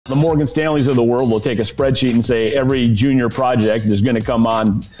The Morgan Stanleys of the world will take a spreadsheet and say every junior project is going to come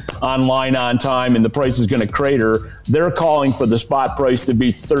online on time and the price is going to crater. They're calling for the spot price to be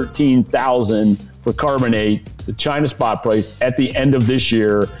 $13,000 for carbonate, the China spot price, at the end of this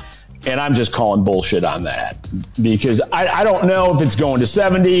year. And I'm just calling bullshit on that because I don't know if it's going to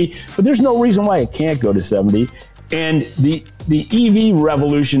 70, but there's no reason why it can't go to 70. And the EV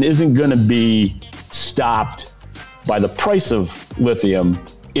revolution isn't going to be stopped by the price of lithium.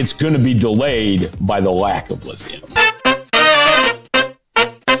 It's going to be delayed by the lack of lithium.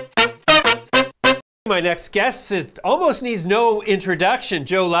 My next guest almost needs no introduction.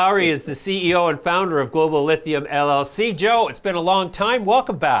 Jow Lowry is the CEO and founder of Global Lithium LLC. Joe, it's been a long time.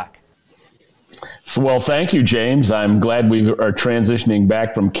 Welcome back. Well, thank you, James. I'm glad we are transitioning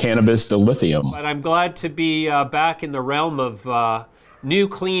back from cannabis to lithium. But I'm glad to be back in the realm of new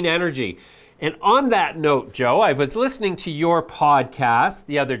clean energy. And on that note, Joe, I was listening to your podcast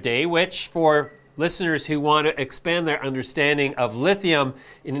the other day, which for listeners who want to expand their understanding of lithium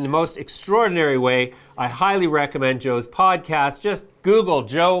in the most extraordinary way, I highly recommend Joe's podcast. Just Google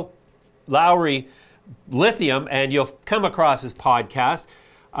Jow Lowry Lithium and you'll come across his podcast.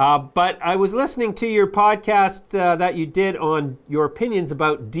 But I was listening to your podcast that you did on your opinions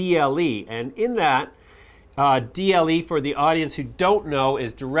about DLE. And in that, DLE, for the audience who don't know,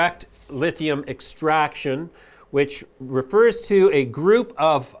 is direct lithium extraction, which refers to a group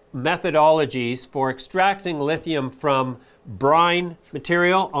of methodologies for extracting lithium from brine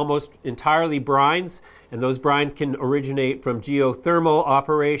material, almost entirely brines. And those brines can originate from geothermal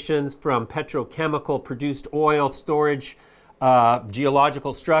operations, from petrochemical produced oil storage,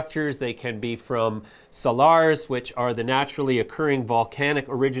 geological structures. They can be from salars, which are the naturally occurring volcanic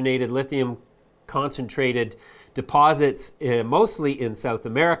originated lithium concentrated deposits, mostly in South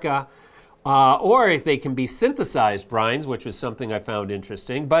America. Or they can be synthesized brines, which was something I found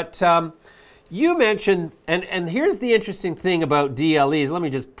interesting. But you mentioned, and here's the interesting thing about DLEs, let me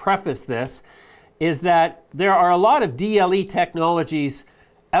just preface this, is that there are a lot of DLE technologies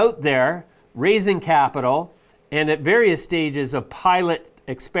out there raising capital and at various stages of pilot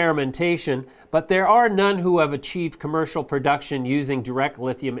experimentation, but there are none who have achieved commercial production using direct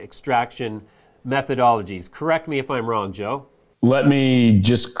lithium extraction methodologies. Correct me if I'm wrong, Joe. Let me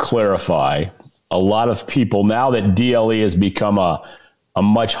just clarify. A lot of people, now that DLE has become a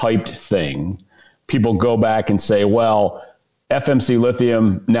much hyped thing, people go back and say, well, FMC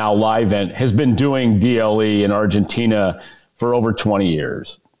Lithium, now Livent, has been doing DLE in Argentina for over 20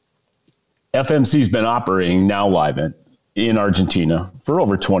 years. FMC's been operating, now Livent, in Argentina for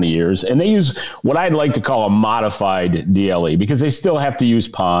over 20 years. And they use what I'd like to call a modified DLE because they still have to use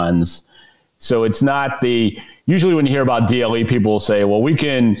ponds. So it's not usually when you hear about DLE, people will say, well, we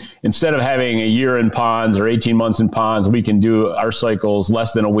can, instead of having a year in ponds or 18 months in ponds, we can do our cycles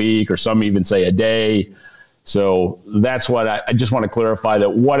less than a week, or some even say a day. So that's what I just want to clarify,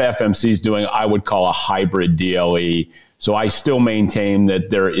 that what FMC is doing, I would call a hybrid DLE. So I still maintain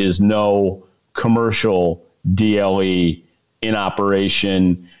that there is no commercial DLE in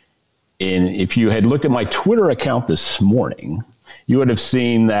operation. And if you had looked at my Twitter account this morning, you would have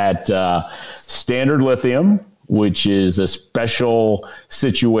seen that Standard Lithium, which is a special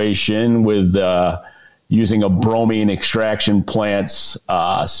situation with using a bromine extraction plant's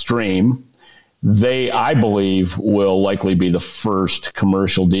stream, they, I believe, will likely be the first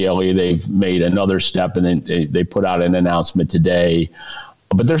commercial DLE. They've made another step, and then they put out an announcement today.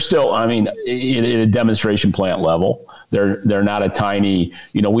 But they're still, I mean, at a demonstration plant level. They're not a tiny,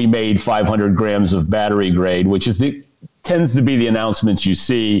 we made 500 grams of battery grade, which is tends to be the announcements you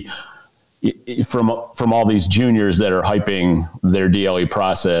see from all these juniors that are hyping their DLE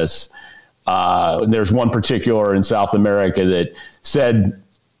process. There's one particular in South America that said,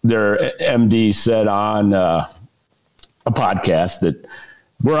 their MD said on a podcast that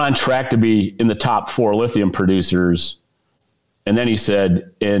we're on track to be in the top 4 lithium producers. And then he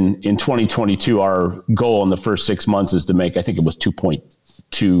said in 2022, our goal in the first 6 months is to make, I think it was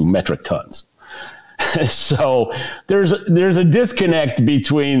 2.2 metric tons. So there's a disconnect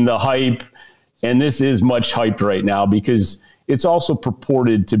between the hype, and this is much hyped right now because it's also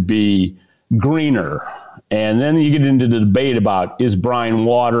purported to be greener. And then you get into the debate about, is brine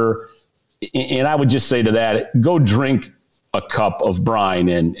water? And I would just say to that, go drink a cup of brine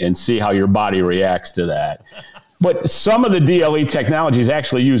and see how your body reacts to that. But some of the DLE technologies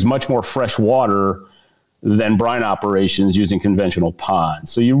actually use much more fresh water than brine operations using conventional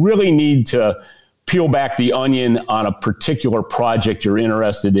ponds. So you really need to peel back the onion on a particular project you're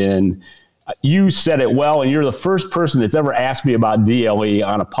interested in. You said it well, and you're the first person that's ever asked me about DLE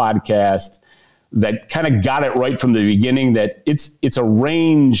on a podcast. that kind of got it right from the beginning, that it's a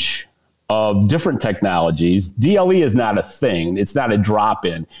range of different technologies. DLE is not a thing. It's not a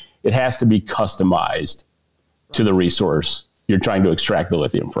drop-in. It has to be customized to the resource you're trying to extract the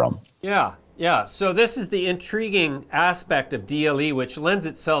lithium from. Yeah, yeah. So this is the intriguing aspect of DLE, which lends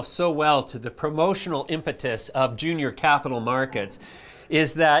itself so well to the promotional impetus of junior capital markets,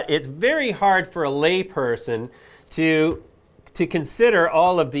 is that it's very hard for a layperson to consider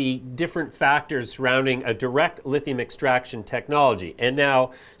all of the different factors surrounding a direct lithium extraction technology. And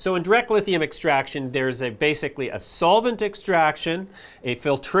now, so in direct lithium extraction, there's basically a solvent extraction, a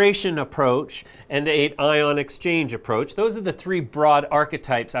filtration approach, and an ion exchange approach. Those are the three broad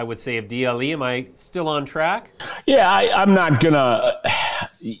archetypes, I would say, of DLE. Am I still on track? Yeah, I'm not gonna,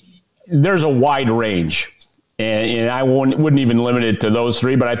 there's a wide range. And I wouldn't even limit it to those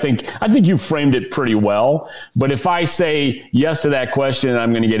three, but I think you framed it pretty well. But if I say yes to that question, I'm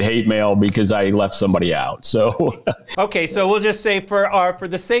going to get hate mail because I left somebody out. So okay, so we'll just say for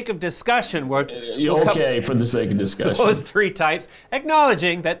the sake of discussion, for the sake of discussion, those three types,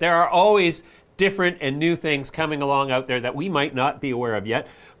 acknowledging that there are always different and new things coming along out there that we might not be aware of yet.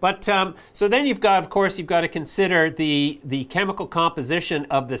 But so then you've got to consider the chemical composition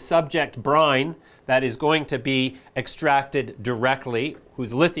of the subject brine that is going to be extracted directly,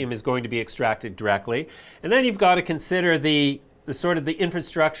 whose lithium is going to be extracted directly. And then you've got to consider the sort of the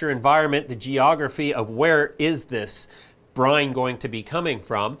infrastructure environment, the geography of where is this brine going to be coming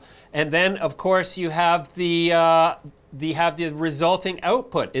from. And then, of course, you have the resulting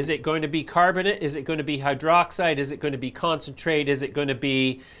output. Is it going to be carbonate? Is it going to be hydroxide? Is it going to be concentrate? Is it going to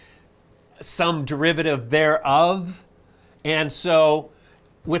be some derivative thereof? And so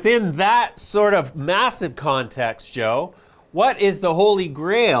within that sort of massive context, Joe, what is the holy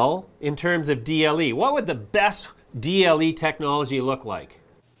grail in terms of DLE? What would the best DLE technology look like?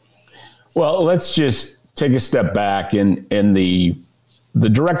 Well, let's just take a step back in the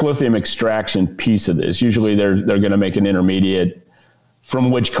direct lithium extraction piece of this. Usually they're going to make an intermediate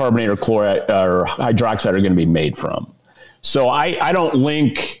from which carbonate or chloride or hydroxide are going to be made from. So I don't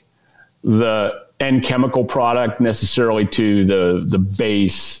link the end chemical product necessarily to the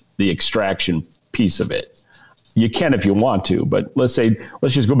base, the extraction piece of it. You can if you want to, but let's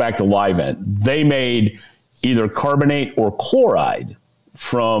just go back to Livent. They made either carbonate or chloride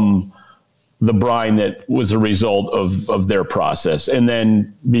from the brine that was a result of their process. And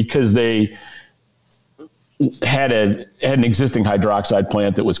then because they had an existing hydroxide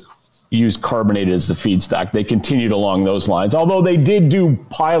plant that was used carbonate as the feedstock, they continued along those lines. Although they did do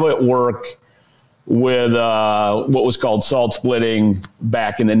pilot work with what was called salt splitting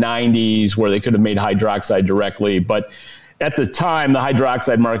back in the 90s, where they could have made hydroxide directly. But at the time, the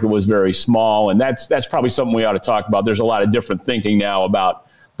hydroxide market was very small, and that's probably something we ought to talk about. There's a lot of different thinking now about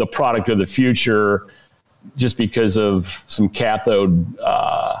the product of the future, just because of some cathode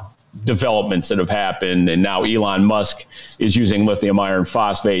developments that have happened. And now Elon Musk is using lithium iron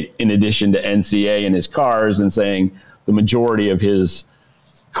phosphate in addition to NCA in his cars, and saying the majority of his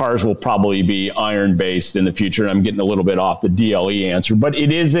cars will probably be iron-based in the future. And I'm getting a little bit off the DLE answer, but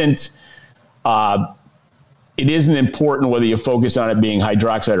it isn't important whether you focus on it being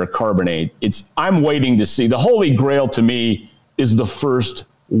hydroxide or carbonate. I'm waiting to see. The holy grail to me is the first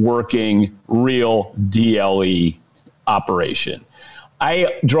working real DLE operation.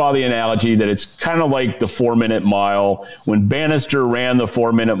 I draw the analogy that it's kind of like the 4-minute mile. When Bannister ran the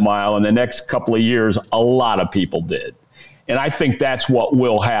 4-minute mile, in the next couple of years, a lot of people did. And I think that's what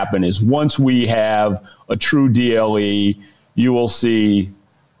will happen, is once we have a true DLE, you will see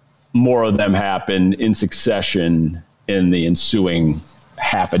more of them happen in succession in the ensuing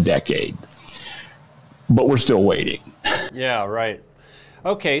half a decade. But we're still waiting. Yeah, right.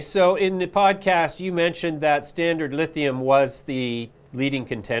 Okay, so in the podcast, you mentioned that Standard Lithium was the leading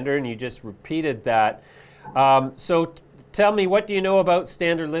contender, and you just repeated that. So tell me, what do you know about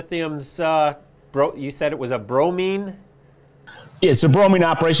Standard Lithium's, you said it was a bromine? It's a bromine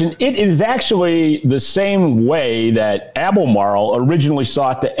operation. It is actually the same way that Albemarle originally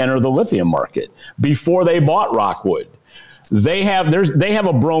sought to enter the lithium market before they bought Rockwood. They have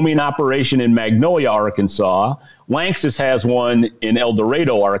a bromine operation in Magnolia, Arkansas. Lanxess has one in El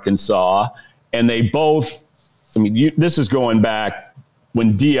Dorado, Arkansas, and they both, this is going back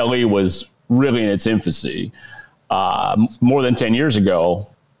when DLE was really in its infancy, more than 10 years ago.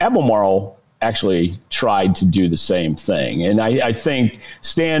 Albemarle actually tried to do the same thing. And I think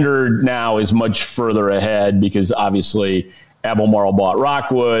Standard now is much further ahead because obviously Albemarle bought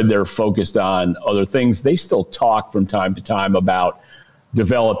Rockwood. They're focused on other things. They still talk from time to time about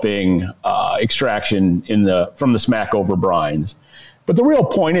developing extraction from the Smackover brines. But the real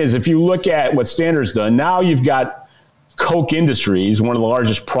point is, if you look at what Standard's done, now you've got Koch Industries, one of the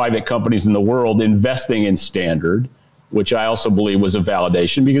largest private companies in the world, investing in Standard, which I also believe was a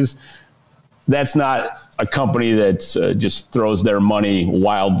validation, because that's not a company that just throws their money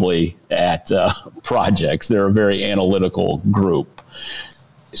wildly at projects. They're a very analytical group.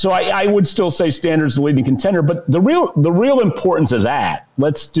 So I would still say Standard's the leading contender, but the real importance of that,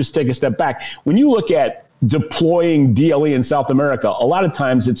 let's just take a step back. When you look at deploying DLE in South America, a lot of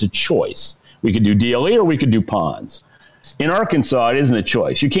times it's a choice. We could do DLE or we could do ponds. In Arkansas, it isn't a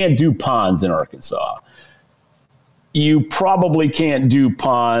choice. You can't do ponds in Arkansas. You probably can't do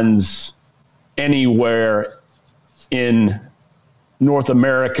ponds anywhere in North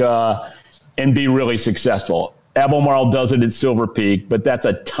America and be really successful. Albemarle does it at Silver Peak, but that's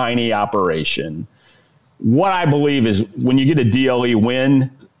a tiny operation. What I believe is when you get a DLE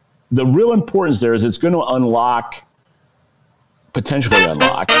win, the real importance there is it's going to potentially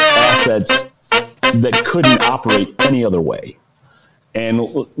unlock assets that couldn't operate any other way. And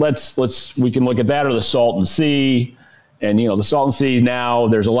we can look at that or the Salton Sea. And, the Salton Sea now,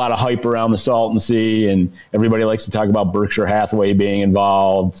 there's a lot of hype around the Salton Sea, and everybody likes to talk about Berkshire Hathaway being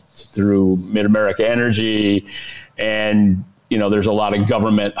involved through Mid-America Energy. And, there's a lot of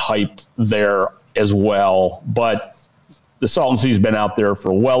government hype there as well. But the Salton Sea has been out there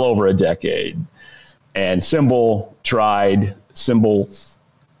for well over a decade. And Symbol tried. Symbol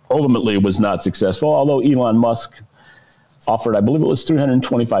ultimately was not successful, although Elon Musk offered, I believe it was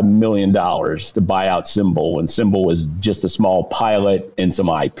 $325 million to buy out Symbol, when Symbol was just a small pilot and some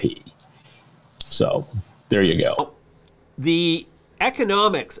IP. So there you go. The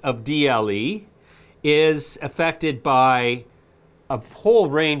economics of DLE is affected by a whole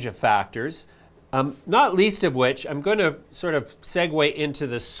range of factors, not least of which I'm going to sort of segue into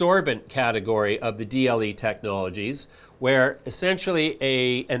the sorbent category of the DLE technologies, where essentially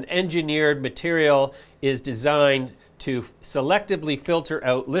an engineered material is designed to selectively filter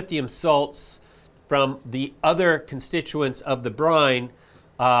out lithium salts from the other constituents of the brine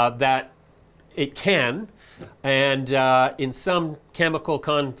that it can. And in some chemical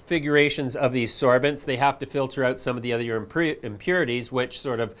configurations of these sorbents, they have to filter out some of the other impurities, which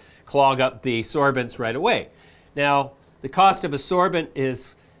sort of clog up the sorbents right away. Now, the cost of a sorbent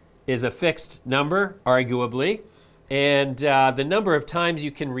is a fixed number, arguably. And the number of times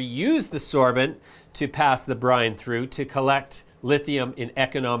you can reuse the sorbent to pass the brine through to collect lithium in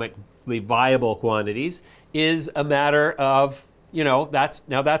economically viable quantities is a matter of,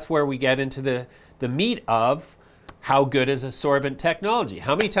 that's where we get into the meat of how good is a sorbent technology.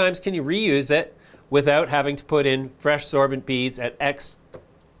 How many times can you reuse it without having to put in fresh sorbent beads at X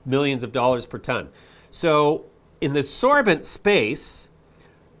millions of dollars per ton? So in the sorbent space,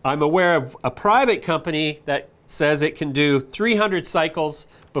 I'm aware of a private company that says it can do 300 cycles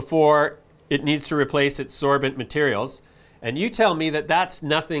before it needs to replace its sorbent materials. And you tell me that that's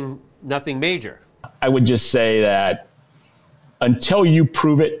nothing major. I would just say that until you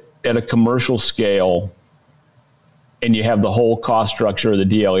prove it at a commercial scale and you have the whole cost structure of the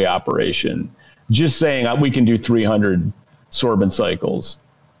DLE operation, just saying we can do 300 sorbent cycles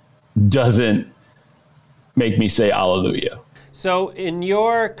doesn't make me say hallelujah. So in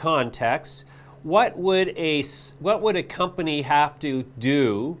your context, what would a company have to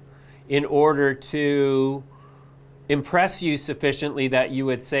do in order to impress you sufficiently that you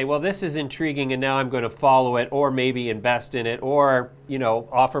would say, well, this is intriguing and now I'm going to follow it, or maybe invest in it, or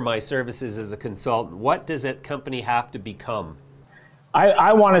offer my services as a consultant? What does a company have to become?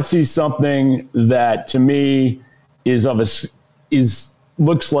 I want to see something that to me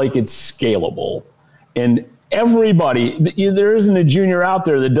looks like it's scalable. And everybody, there isn't a junior out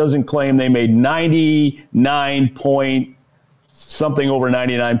there that doesn't claim they made 99 point something over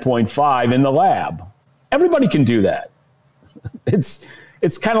 99.5 in the lab. Everybody can do that. It's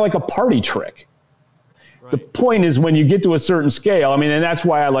kind of like a party trick. Right. The point is when you get to a certain scale, and that's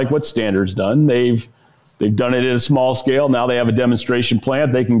why I like what Standard's done. They've done it at a small scale. Now they have a demonstration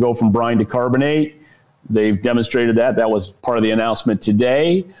plant. They can go from brine to carbonate. They've demonstrated that. That was part of the announcement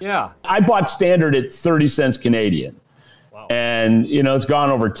today. Yeah. I bought Standard at 30 cents Canadian. Wow. And, it's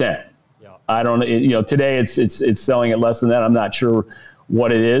gone over 10. Yeah. I don't, today it's selling at less than that. I'm not sure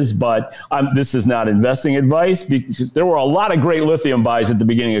what it is, but this is not investing advice, because there were a lot of great lithium buys at the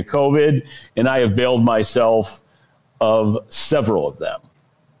beginning of COVID, and I availed myself of several of them.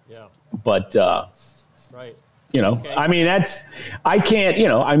 Yeah. But, right. Okay. I can't,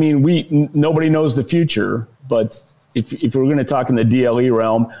 nobody knows the future, but if we're going to talk in the DLE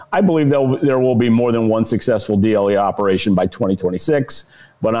realm, I believe there will be more than one successful DLE operation by 2026,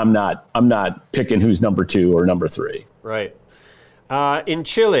 but I'm not picking who's number 2 or number 3. Right. In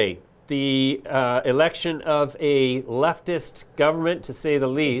Chile, the election of a leftist government, to say the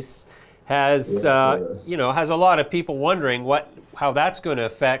least, has has a lot of people wondering how that's going to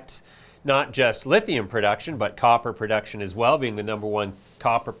affect not just lithium production, but copper production as well, being the #1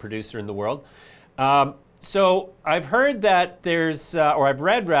 copper producer in the world. So I've heard that or I've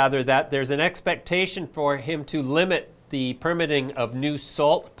read rather, that there's an expectation for him to limit the permitting of new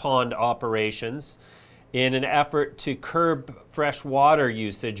salt pond operations in an effort to curb fresh water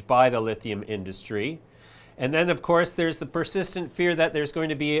usage by the lithium industry. And then, of course, there's the persistent fear that there's going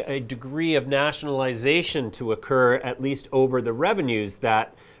to be a degree of nationalization to occur, at least over the revenues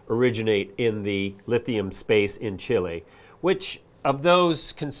that originate in the lithium space in Chile. Which of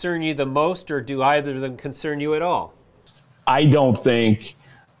those concern you the most, or do either of them concern you at all? I don't think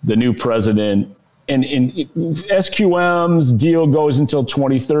the new president, and SQM's deal goes until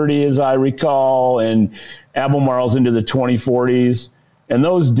 2030, as I recall, and Albemarle's into the 2040s. And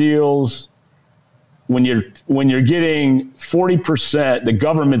those deals, when you're getting 40%, the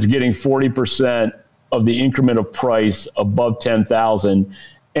government's getting 40% of the increment of price above 10,000,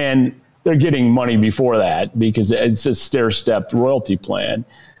 and they're getting money before that because it's a stair-stepped royalty plan.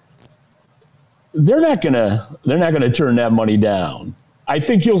 They're not gonna turn that money down. I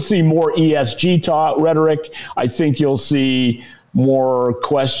think you'll see more ESG talk rhetoric. I think you'll see more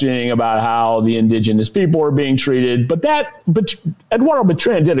questioning about how the indigenous people are being treated. But Eduardo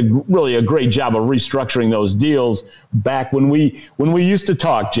Bertrand did really a great job of restructuring those deals back when we used to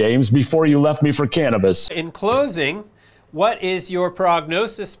talk, James, before you left me for cannabis. In closing, what is your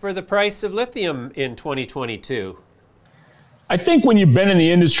prognosis for the price of lithium in 2022? I think when you've been in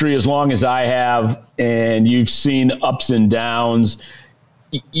the industry as long as I have, and you've seen ups and downs,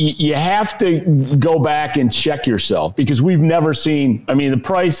 you have to go back and check yourself, because we've never seen, I mean, the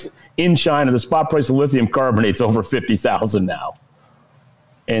price in China, the spot price of lithium carbonate is over 50,000 now.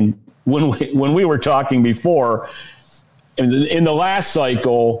 And when we were talking before, in the last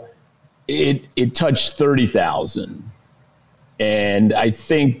cycle, it touched 30,000. And I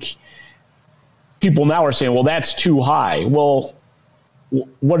think people now are saying, well, that's too high. Well,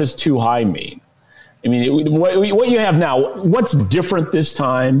 what does too high mean? I mean, what you have now, what's different this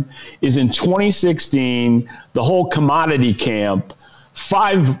time is in 2016, the whole commodity camp,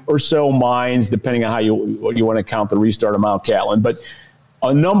 5 or so mines, depending on what you want to count the restart of Mount Catlin, but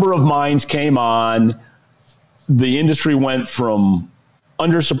a number of mines came on. The industry went from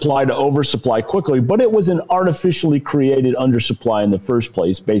undersupply to oversupply quickly, but it was an artificially created undersupply in the first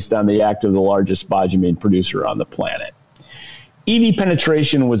place based on the act of the largest spodumene producer on the planet. EV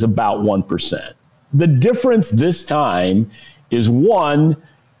penetration was about 1%. The difference this time is, one,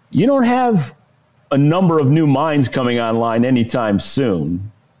 you don't have a number of new mines coming online anytime soon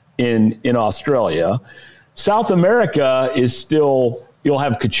in Australia. South America is still, you'll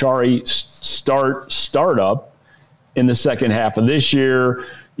have Cauchari startup in the second half of this year.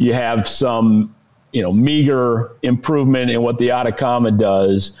 You have some, meager improvement in what the Atacama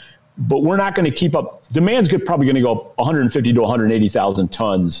does, but we're not going to keep up. Demand's probably going to go up 150 to 180,000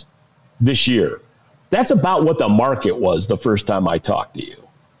 tons this year. That's about what the market was the first time I talked to you.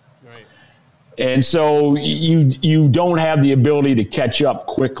 Right. And so you don't have the ability to catch up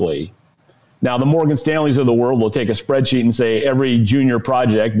quickly. Now, the Morgan Stanleys of the world will take a spreadsheet and say every junior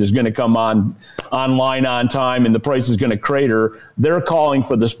project is going to come online on time and the price is going to crater. They're calling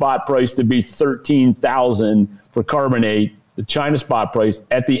for the spot price to be 13,000 for carbonate, the China spot price,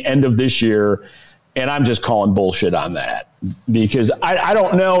 at the end of this year. And I'm just calling bullshit on that, because I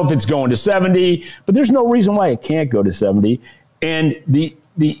don't know if it's going to 70, but there's no reason why it can't go to 70. And the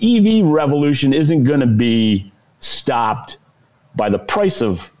EV revolution isn't going to be stopped by the price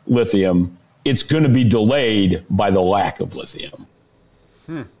of lithium. It's going to be delayed by the lack of lithium.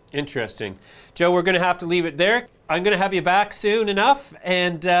 Interesting. Joe, we're going to have to leave it there. I'm going to have you back soon enough,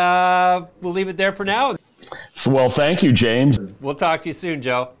 and we'll leave it there for now. Well, thank you, James. We'll talk to you soon,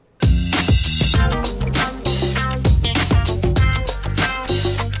 Joe.